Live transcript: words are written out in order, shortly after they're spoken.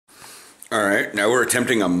Alright, now we're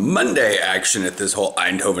attempting a Monday action at this whole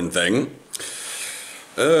Eindhoven thing.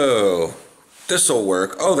 Oh, this'll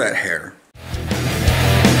work. Oh, that hair.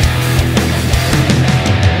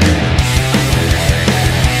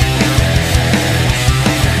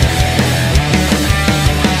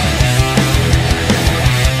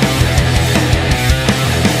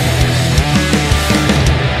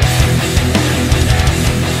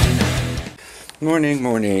 Morning,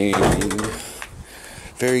 morning.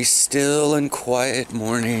 Very still and quiet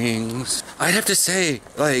mornings. I'd have to say,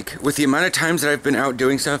 like, with the amount of times that I've been out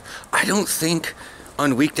doing stuff, I don't think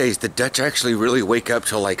on weekdays the Dutch actually really wake up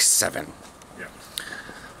till like 7. Yeah.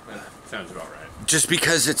 Sounds about right. Just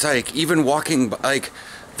because it's like, even walking, like,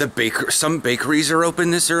 some bakeries are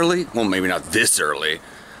open this early. Well, maybe not this early,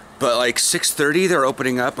 but like 6:30 they're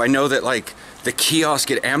opening up. I know that like the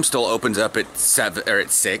kiosk at Amstel opens up at 7 or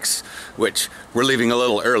at 6, which we're leaving a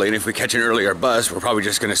little early, and if we catch an earlier bus, we're probably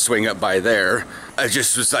just gonna swing up by there. I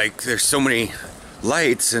just was like, there's so many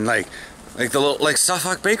lights, and like the little, like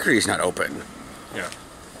Suffolk Bakery is not open. Yeah.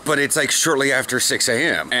 But it's like shortly after 6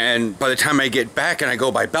 a.m. And by the time I get back and I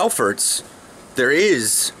go by Belfort's, there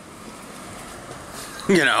is,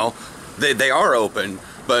 you know, they are open,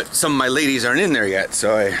 but some of my ladies aren't in there yet,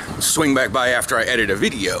 so I swing back by after I edit a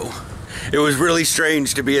video. It was really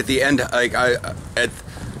strange to be at the end, like I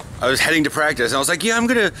was heading to practice, and I was like, yeah, I'm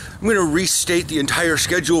gonna restate the entire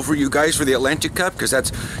schedule for you guys for the Atlantic Cup, because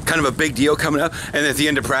that's kind of a big deal coming up. And at the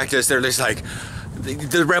end of practice, they're just like,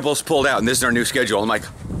 the Rebels pulled out, and this is our new schedule. I'm like,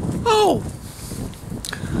 oh,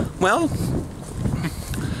 well,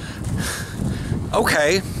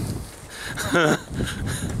 okay.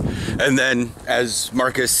 And then, as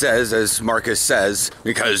Marcus says,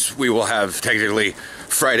 because we will have technically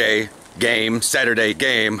Friday game, Saturday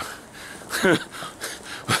game. I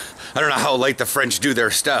don't know how late the French do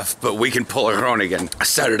their stuff, but we can pull our own again.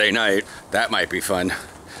 Saturday night, that might be fun.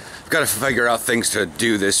 I've got to figure out things to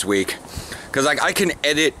do this week, because like I can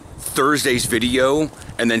edit Thursday's video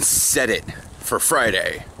and then set it for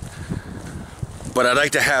Friday. But I'd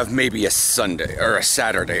like to have maybe a Sunday or a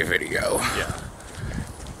Saturday video. Yeah.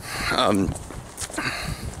 I'm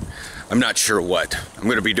not sure what. I'm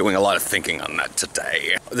going to be doing a lot of thinking on that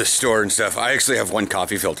today. The store and stuff. I actually have one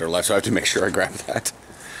coffee filter left, so I have to make sure I grab that.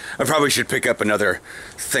 I probably should pick up another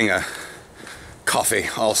thing of coffee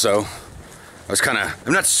also.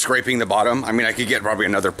 I'm not scraping the bottom. I mean, I could get probably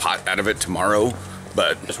another pot out of it tomorrow,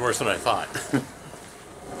 but... It's worse than I thought.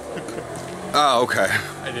 Oh, okay.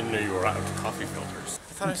 I didn't know you were out of coffee filters.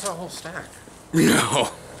 I thought I saw a whole stack.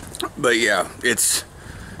 No. But yeah, it's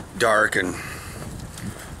dark, and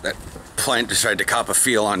that plant decided to cop a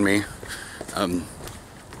feel on me. I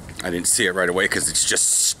didn't see it right away because it's just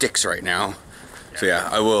sticks right now. Yeah. So yeah,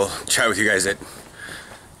 I will chat with you guys at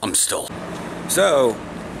Amstel. So,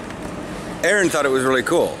 Aaron thought it was really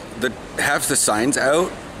cool. Half the sign's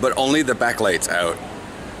out, but only the backlight's out.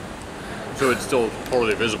 So it's still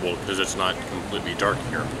totally visible because it's not completely dark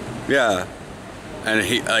here. Yeah. And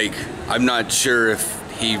I'm not sure if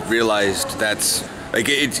he realized that's, like,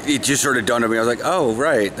 it just sort of dawned on me. I was like, oh,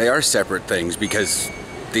 right, they are separate things because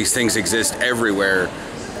these things exist everywhere,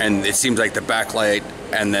 and it seems like the backlight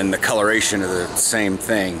and then the coloration are the same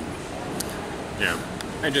thing. Yeah.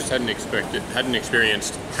 I just hadn't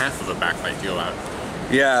experienced half of a backlight deal out.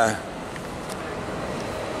 Yeah.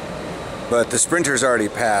 But the Sprinter's already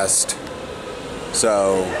passed.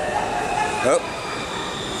 So, oh,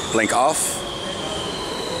 blink off,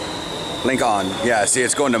 blink on. Yeah, see,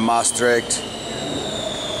 it's going to Maastricht.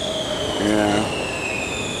 Yeah.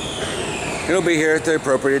 It'll be here at the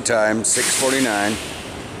appropriate time, 6:49.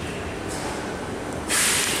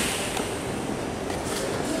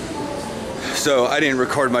 So, I didn't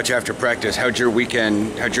record much after practice. How'd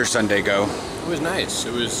your Sunday go? It was nice.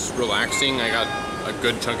 It was relaxing. I got a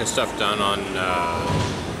good chunk of stuff done on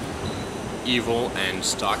Evil and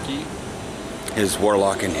Stocky. His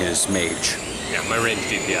Warlock and his Mage. Yeah, my range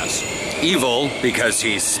DPS. Evil, because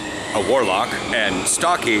he's a Warlock, and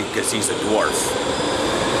Stocky, because he's a Dwarf.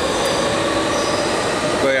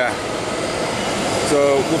 But yeah.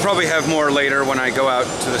 So, we'll probably have more later when I go out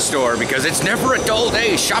to the store, because it's never a dull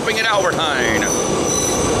day shopping at Albert Heijn.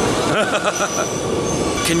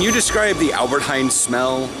 Can you describe the Albert Heijn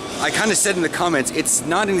smell? I kind of said in the comments, it's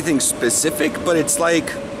not anything specific, but it's like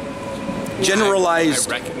generalized.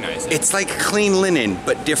 I recognize it. It's like clean linen,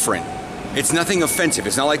 but different. It's nothing offensive.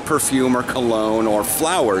 It's not like perfume or cologne or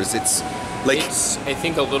flowers. It's like... It's, I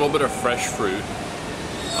think, a little bit of fresh fruit.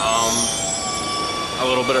 A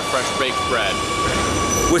little bit of fresh baked bread.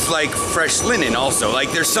 With like fresh linen also.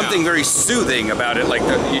 Like there's something very soothing about it, like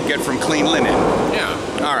that you'd get from clean linen. Yeah.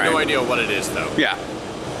 All right. No idea what it is though. Yeah.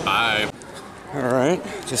 Bye. Alright,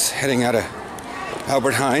 just heading out of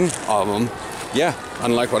Albert Heijn. Yeah,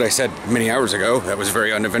 unlike what I said many hours ago, that was a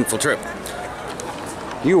very uneventful trip.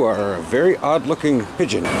 You are a very odd-looking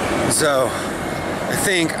pigeon. So, I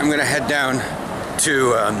think I'm gonna head down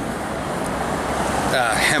to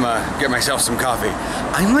Hema, get myself some coffee.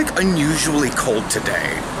 I'm like unusually cold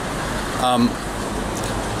today. I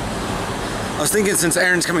was thinking since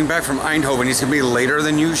Aaron's coming back from Eindhoven, he's gonna be later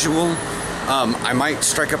than usual. I might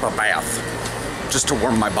strike up a bath just to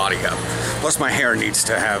warm my body up. Plus my hair needs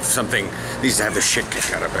to have the shit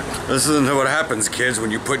kicked out of it. This isn't what happens, kids,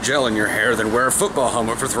 when you put gel in your hair, then wear a football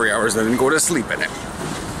helmet for 3 hours, then go to sleep in it.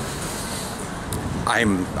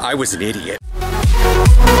 I was an idiot.